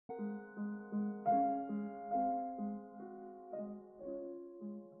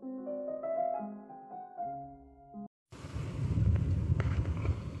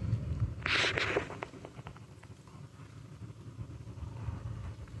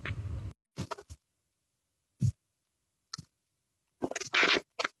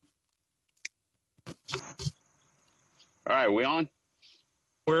All right, we on?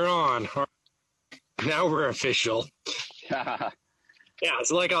 We're on. Now we're official. Yeah,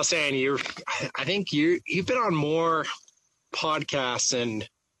 so like I was saying, I think you've been on more podcasts than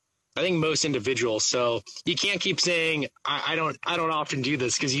I think most individuals. So you can't keep saying I don't often do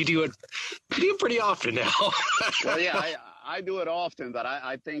this, because you do it pretty often now. Well, yeah, I do it often, but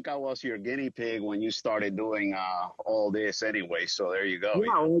I think I was your guinea pig when you started doing all this anyway. So there you go.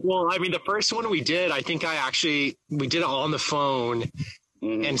 Yeah, well, I mean, the first one we did, I think we did it on the phone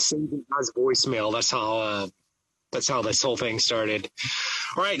and saved it as voicemail. That's how this whole thing started.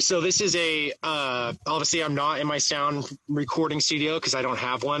 All right, so this is obviously I'm not in my sound recording studio because I don't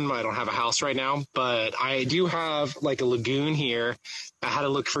have one. I don't have a house right now, but I do have like a lagoon here. I had to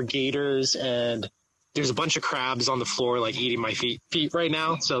look for gators, and there's a bunch of crabs on the floor, like eating my feet right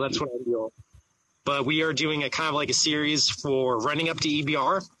now. So that's what I'm doing. But we are doing a kind of like a series for running up to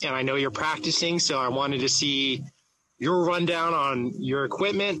EBR, and I know you're practicing, so I wanted to see your rundown on your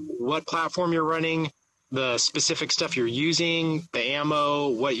equipment, what platform you're running, the specific stuff you're using, the ammo,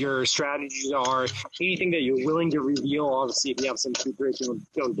 what your strategies are, anything that you're willing to reveal. Obviously, if you have some secrets,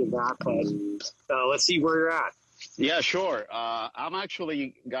 don't give that, but let's see where you're at. Yeah, sure. I'm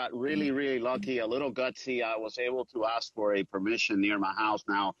actually got really, really lucky, a little gutsy. I was able to ask for a permission near my house.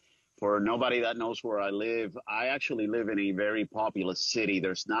 Now, for nobody that knows where I live, I actually live in a very populous city.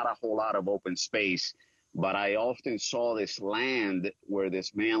 There's not a whole lot of open space. But I often saw this land where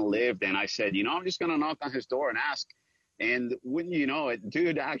this man lived, and I said, I'm just going to knock on his door and ask. And wouldn't you know it,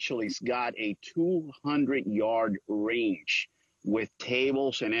 dude actually's got a 200-yard range with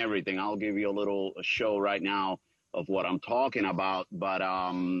tables and everything. I'll give you a little show right now of what I'm talking about. But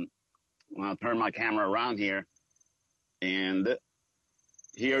I'll turn my camera around here. And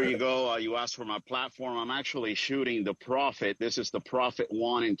here you go. You asked for my platform. I'm actually shooting the Prophet. This is the Prophet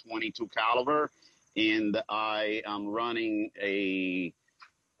 1 in 22 caliber. And I am running it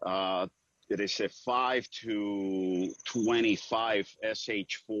is a 5-25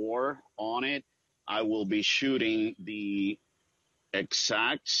 SH4 on it. I will be shooting the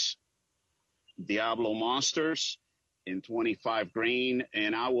Exacts Diablo Monsters in 25 grain,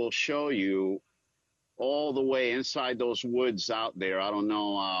 and I will show you all the way inside those woods out there. I don't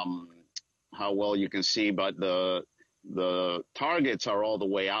know how well you can see, but the targets are all the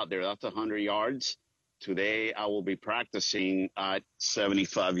way out there. That's 100 yards. Today, I will be practicing at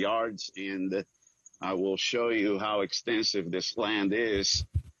 75 yards, and I will show you how extensive this land is.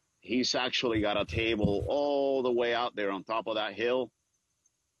 He's actually got a table all the way out there on top of that hill,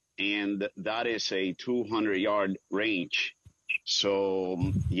 and that is a 200-yard range. So,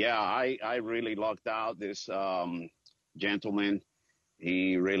 yeah, I really lucked out. This gentleman,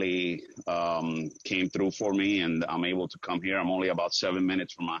 he really came through for me, and I'm able to come here. I'm only about 7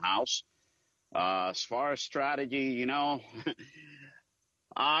 minutes from my house. As far as strategy,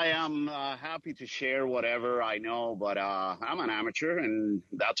 I am happy to share whatever I know, but I'm an amateur, and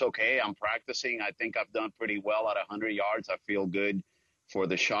that's okay. I'm practicing. I think I've done pretty well at 100 yards. I feel good for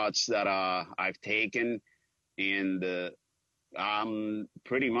the shots that I've taken, and I'm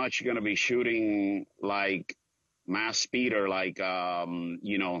pretty much going to be shooting like mass speeder, like, the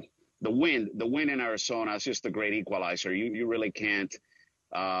wind in Arizona is just a great equalizer. You really can't.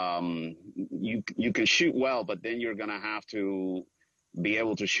 You can shoot well, but then you're going to have to be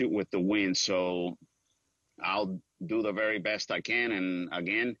able to shoot with the wind. So I'll do the very best I can. And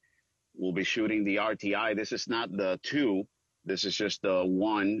again, we'll be shooting the RTI. This is not the 2. This is just the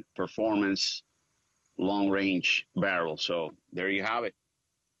 1 performance long range barrel. So there you have it.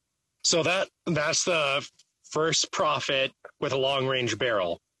 So that's the first Prophet with a long range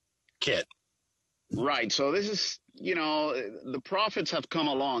barrel kit. Right. So this is, the Prophets have come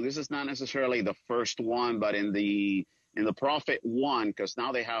along. This is not necessarily the first one, but in the Prophet 1, because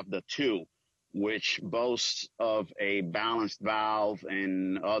now they have the 2, which boasts of a balanced valve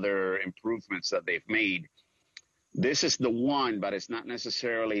and other improvements that they've made. This is the 1, but it's not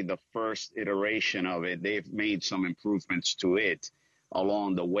necessarily the first iteration of it. They've made some improvements to it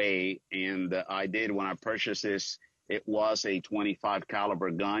along the way. And I did, when I purchased this, it was a 25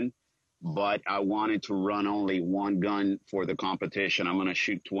 caliber gun. But I wanted to run only 1 gun for the competition. I'm going to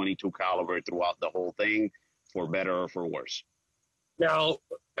shoot 22 caliber throughout the whole thing, for better or for worse. Now,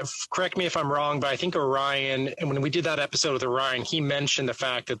 correct me if I'm wrong, but I think Orion, and when we did that episode with Orion, he mentioned the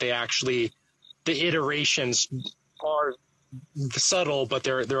fact that the iterations are subtle, but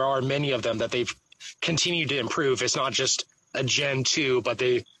there are many of them that they've continued to improve. It's not just a Gen 2, but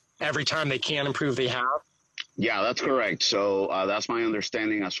they every time they can improve, they have. Yeah, that's correct. So that's my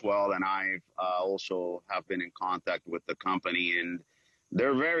understanding as well. And I've also have been in contact with the company, and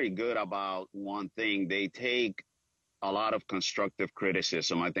they're very good about one thing. They take a lot of constructive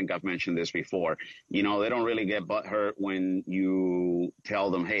criticism. I think I've mentioned this before. You know, they don't really get butthurt when you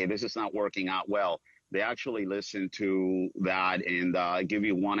tell them, hey, this is not working out well. They actually listen to that. And give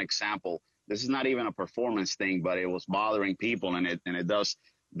you one example. This is not even a performance thing, but it was bothering people, and it does.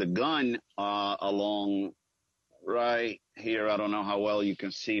 The gun along right here, I don't know how well you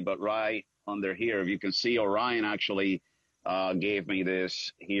can see, but right under here, if you can see, Orion actually gave me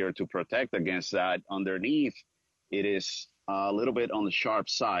this here to protect against that. Underneath, it is a little bit on the sharp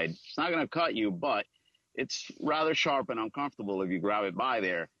side. It's not going to cut you, but it's rather sharp and uncomfortable if you grab it by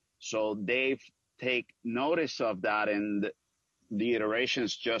there. So they've take notice of that, and the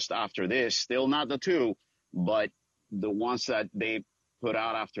iterations just after this, still not the two, but the ones that they put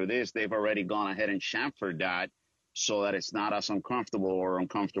out after this, they've already gone ahead and chamfered that so that it's not as uncomfortable or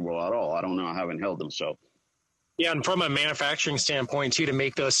uncomfortable at all. I don't know. I haven't held them. So. Yeah. And from a manufacturing standpoint too, to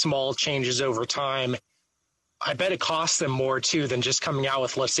make those small changes over time, I bet it costs them more too than just coming out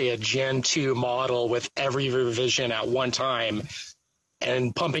with, let's say, a Gen 2 model with every revision at one time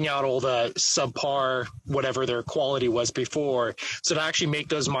and pumping out all the subpar, whatever their quality was before. So to actually make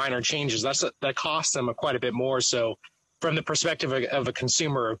those minor changes, that costs them quite a bit more. So from the perspective of a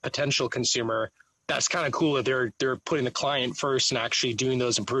consumer, a potential consumer, that's kind of cool that they're putting the client first and actually doing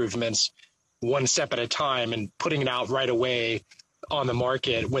those improvements one step at a time and putting it out right away on the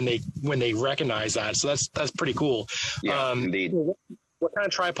market when they recognize that. So that's pretty cool. Yeah, indeed. What kind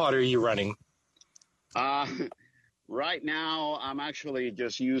of tripod are you running? Right now, I'm actually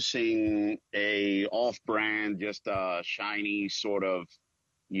just using a off-brand, just a shiny sort of,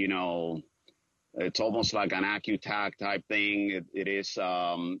 you know, it's almost like an AccuTac type thing. It is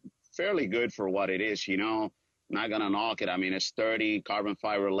fairly good for what it is, you know. Not going to knock it. I mean, it's sturdy, carbon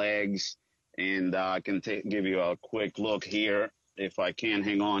fiber legs, and I can give you a quick look here if I can.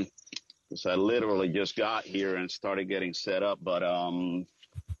 Hang on, because I literally just got here and started getting set up. But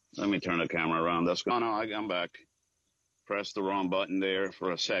let me turn the camera around. That's gone. Oh, I'm back. Press the wrong button there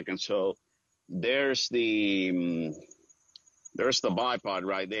for a second. So there's the bipod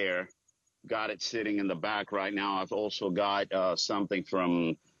right there. Got it sitting in the back right now. I've also got something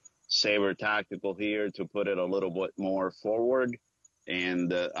from Saber Tactical here to put it a little bit more forward.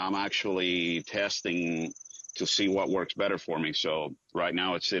 And I'm actually testing to see what works better for me. So right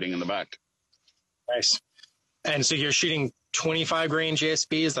now it's sitting in the back. Nice. And so you're shooting 25 grain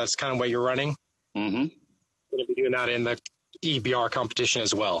JSBs. That's kind of what you're running? Mm-hmm. Going to be doing that in the EBR competition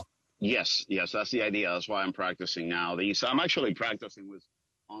as well. Yes, that's the idea. That's why I'm practicing now. I'm actually practicing with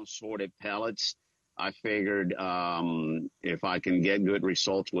unsorted pellets. I figured if I can get good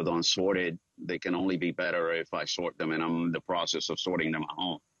results with unsorted, they can only be better if I sort them, and I'm in the process of sorting them at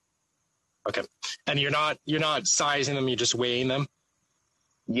home. Okay. And you're not sizing them, you're just weighing them?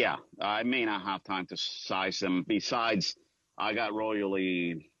 Yeah, I may not have time to size them. Besides, I got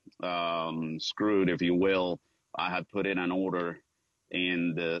royally screwed, if you will. I had put in an order,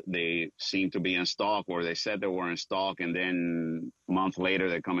 and they seemed to be in stock, or they said they were in stock, and then a month later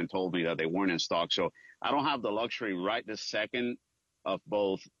they come and told me that they weren't in stock. So I don't have the luxury right this second of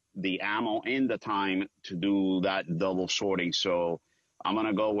both the ammo and the time to do that double sorting. So I'm going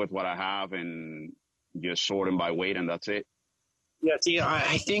to go with what I have and just sort them by weight, and that's it. Yeah, see,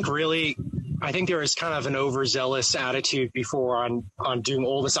 I think there was kind of an overzealous attitude before on doing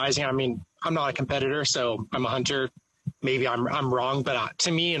all the sizing. I mean, I'm not a competitor, so I'm a hunter. Maybe I'm wrong, but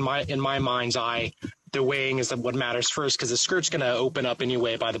to me, in my mind's eye, the weighing is what matters first, because the skirt's going to open up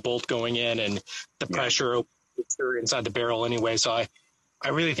anyway by the bolt going in, and the pressure inside the barrel anyway. So I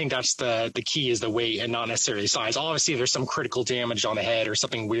really think that's the key, is the weight and not necessarily size. Obviously, there's some critical damage on the head or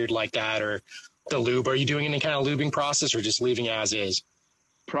something weird like that, or the lube. Are you doing any kind of lubing process, or just leaving as is?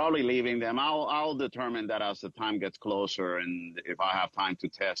 Probably leaving them. I'll determine that as the time gets closer, and if I have time to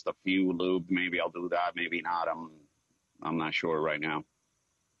test a few lube, maybe I'll do that. Maybe not. I'm not sure right now.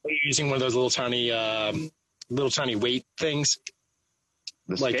 Are you using one of those little tiny weight things?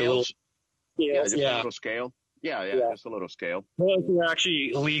 The like scales? A little scale. Yeah, just a little scale. Well, they're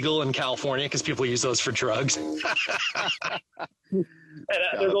actually legal in California because people use those for drugs. And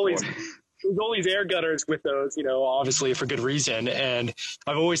there's always air gunners with those, obviously for good reason. And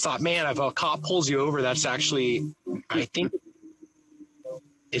I've always thought, man, if a cop pulls you over, that's actually, I think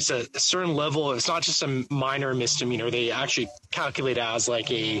it's a certain level. It's not just a minor misdemeanor. They actually calculate it as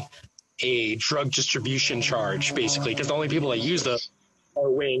like a drug distribution charge, basically, because the only people that use those are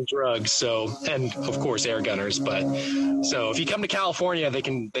weighing drugs. So, and of course, air gunners. But so if you come to California, they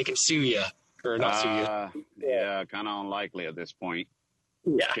can sue you or not sue you. Yeah, kind of unlikely at this point.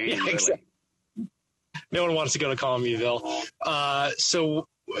 Yeah, Really. exactly. No one wants to go to Colameville. So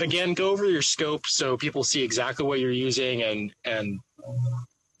again, go over your scope so people see exactly what you're using and.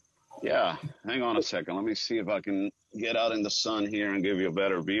 Yeah, hang on a second. Let me see if I can get out in the sun here and give you a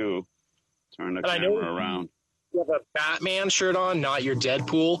better view. Turn the camera around. You have a Batman shirt on, not your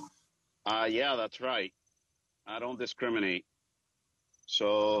Deadpool. Yeah, that's right. I don't discriminate.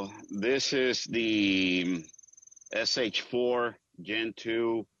 So this is the SH4 Gen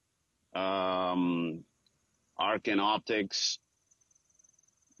 2 Arken Optics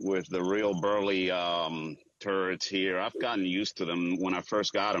with the real burly turrets here. I've gotten used to them. When I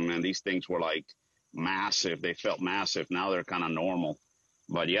first got them, and these things were like massive. They felt massive. Now they're kind of normal.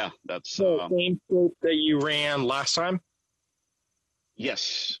 But yeah, that's the same scope that you ran last time.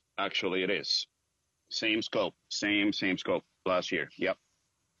 Yes, actually it is. Same scope, same scope last year. Yep.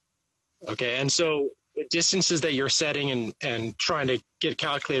 Okay, and so the distances that you're setting and trying to get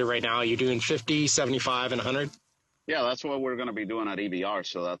calculated right now, you're doing 50, 75, and 100. Yeah, that's what we're going to be doing at EBR.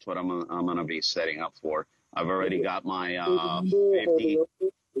 So that's what I'm going to be setting up for. I've already got my 50.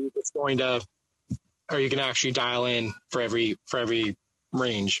 Are you going to actually dial in for every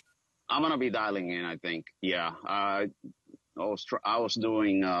range? I'm going to be dialing in, I think. Yeah. I was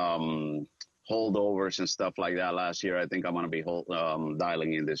doing holdovers and stuff like that last year. I think I'm going to be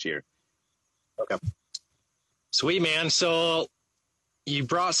dialing in this year. Okay. Sweet, man. So you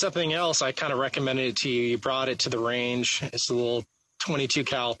brought something else. I kind of recommended it to you. You brought it to the range. It's a little 22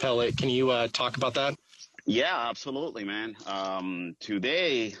 cal pellet. Can you talk about that? Yeah, absolutely, man.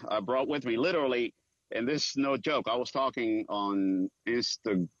 Today I brought with me literally, and this is no joke. I was talking on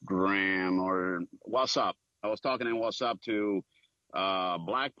Instagram or WhatsApp. I was talking in WhatsApp to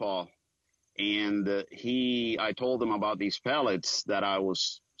Black Paul, and I told him about these pellets that I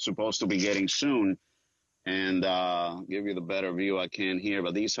was supposed to be getting soon, and give you the better view I can here.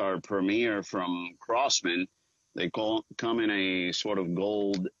 But these are Premier from Crosman. They come in a sort of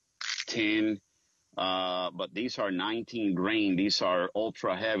gold tin. But these are 19 grain. These are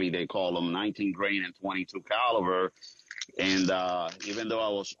ultra heavy. They call them 19 grain and 22 caliber. And even though I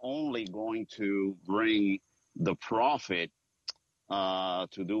was only going to bring the Prophet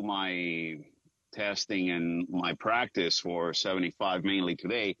to do my testing and my practice for 75 mainly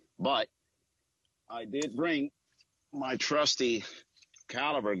today, but I did bring my trusty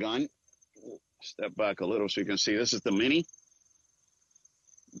caliber gun. Step back a little so you can see. This is the mini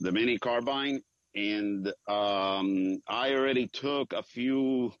carbine. And I already took a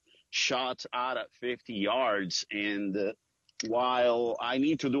few shots out at 50 yards. And while I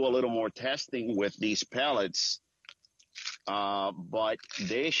need to do a little more testing with these pellets, but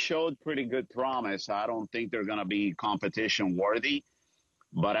they showed pretty good promise. I don't think they're going to be competition worthy.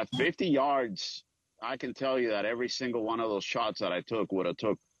 But at 50 yards, I can tell you that every single one of those shots that I took would have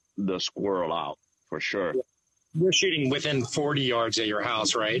took the squirrel out for sure. You're shooting within 40 yards at your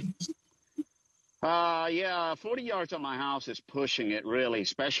house, right? Yeah, 40 yards at my house is pushing it really,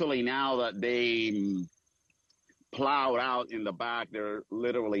 especially now that they plowed out in the back. They're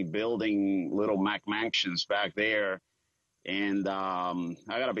literally building little mansions back there. And I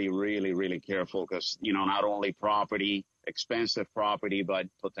got to be really, really careful because, not only property, expensive property, but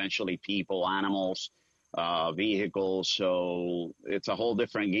potentially people, animals, vehicles. So it's a whole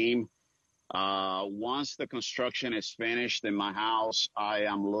different game. Once the construction is finished in my house, I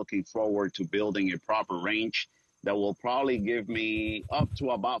am looking forward to building a proper range that will probably give me up to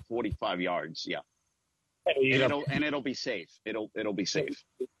about 45 yards. Yeah. And it'll be safe. It'll be safe.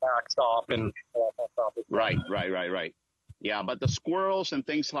 Backstop and right. Yeah. But the squirrels and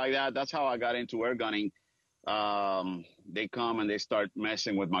things like that, that's how I got into air gunning. They come and they start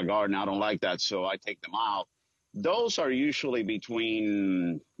messing with my garden. I don't like that. So I take them out. Those are usually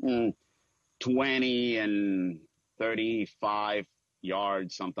between 20 and 35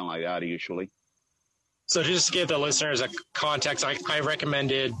 yards, something like that, usually. So just to give the listeners a context, I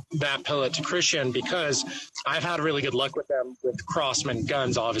recommended that pellet to Christian because I've had really good luck with them with Crosman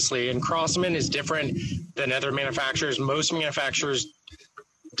guns, obviously. And Crosman is different than other manufacturers. Most manufacturers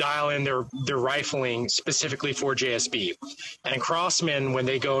dial in their rifling specifically for JSB. And Crosman, when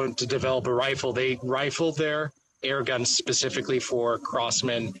they go to develop a rifle, they rifle their air guns specifically for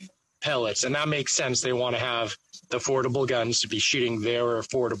Crosman pellets, and that makes sense. They want to have the affordable guns to be shooting their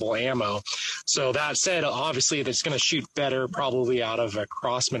affordable ammo. So that said, obviously that's going to shoot better probably out of a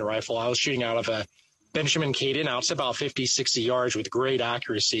Crosman rifle. I was shooting out of a Benjamin Caden out to about 50, 60 yards with great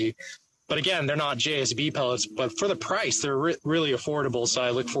accuracy. But again, they're not JSB pellets, but for the price, they're really affordable. So I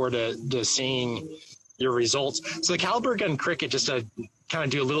look forward to seeing your results. So the caliber gun cricket, just to kind of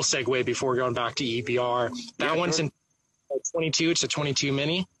do a little segue before going back to EBR, that one's in 22. It's a 22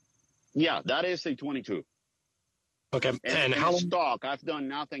 mini. Yeah, that is a 22. Okay. And how stock? I've done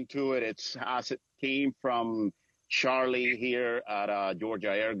nothing to it. It's as it came from Charlie here at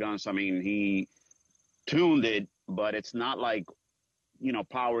Georgia Air Guns. I mean, he tuned it, but it's not like,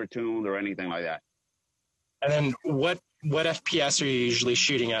 power tuned or anything like that. And then what FPS are you usually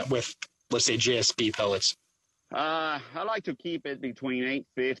shooting at with, let's say, JSB pellets? I like to keep it between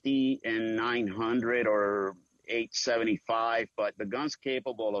 850 and 900 or 875, but the gun's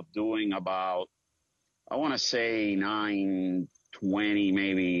capable of doing about, I want to say 920,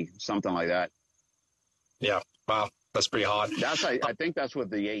 maybe something like that. Yeah. Wow. That's pretty hot. I think that's with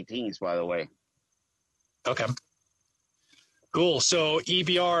the 18s, by the way. Okay. Cool. So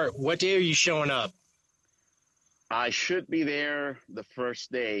EBR, what day are you showing up? I should be there the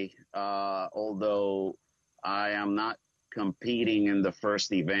first day, although I am not competing in the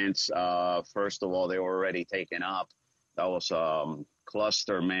first events. First of all, they were already taken up. That was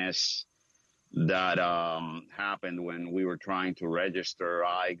cluster mess that happened when we were trying to register.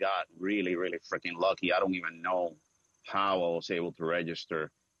 I got really, really freaking lucky. I don't even know how I was able to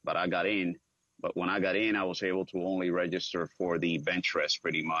register, but I got in. But when I got in, I was able to only register for the bench rest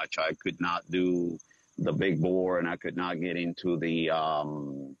pretty much. I could not do the big bore, and I could not get into the,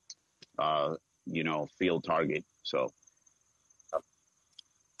 field target. So.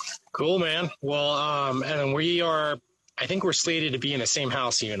 Cool, man. Well, and I think we're slated to be in the same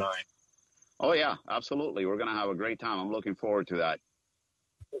house, you and I. Oh, yeah, absolutely. We're going to have a great time. I'm looking forward to that.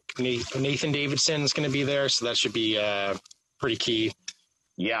 Nathan Davidson's going to be there, so that should be pretty key.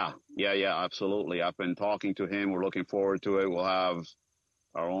 Yeah, absolutely. I've been talking to him. We're looking forward to it. We'll have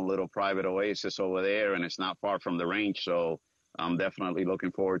our own little private oasis over there, and it's not far from the range. So I'm definitely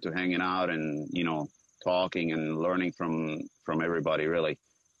looking forward to hanging out and, talking and learning from everybody, really.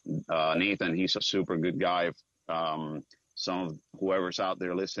 Nathan, he's a super good guy. Some of whoever's out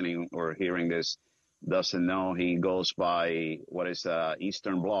there listening or hearing this doesn't know, he goes by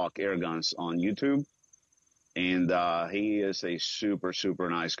Eastern Bloc Air Guns on YouTube. And he is a super, super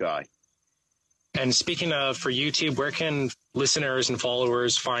nice guy. And speaking of for YouTube, where can listeners and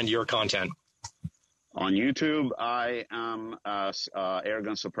followers find your content? On YouTube, I am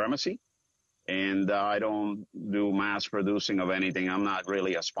Airgun Supremacy, and I don't do mass producing of anything. I'm not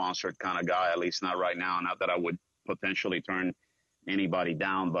really a sponsored kind of guy, at least not right now. Not that I would potentially turn anybody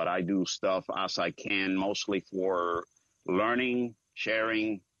down, but I do stuff as I can, mostly for learning,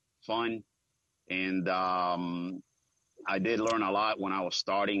 sharing, fun. And I did learn a lot when I was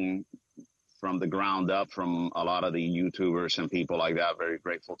starting from the ground up from a lot of the YouTubers and people like that. Very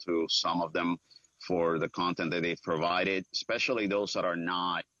grateful to some of them for the content that they've provided, especially those that are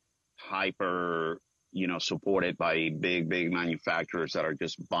not hyper, supported by big manufacturers that are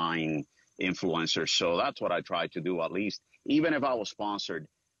just buying influencers. So that's what I try to do, at least. Even if I was sponsored,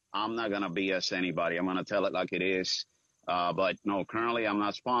 I'm not going to BS anybody. I'm going to tell it like it is. But no, currently I'm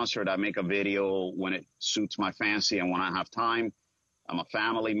not sponsored. I make a video when it suits my fancy and when I have time. I'm a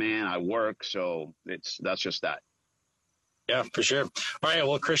family man. I work. So that's just that. Yeah, for sure. All right.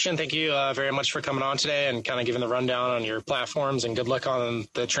 Well, Christian, thank you very much for coming on today and kind of giving the rundown on your platforms, and good luck on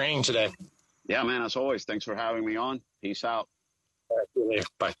the training today. Yeah, man, as always. Thanks for having me on. Peace out. All right, see you later.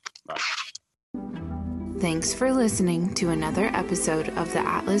 Bye. Bye. Thanks for listening to another episode of the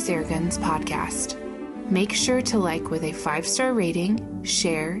Atlas Airguns podcast. Make sure to like with a 5-star rating,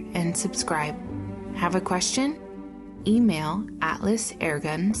 share, and subscribe. Have a question? Email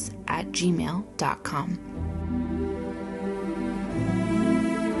atlasairguns@gmail.com.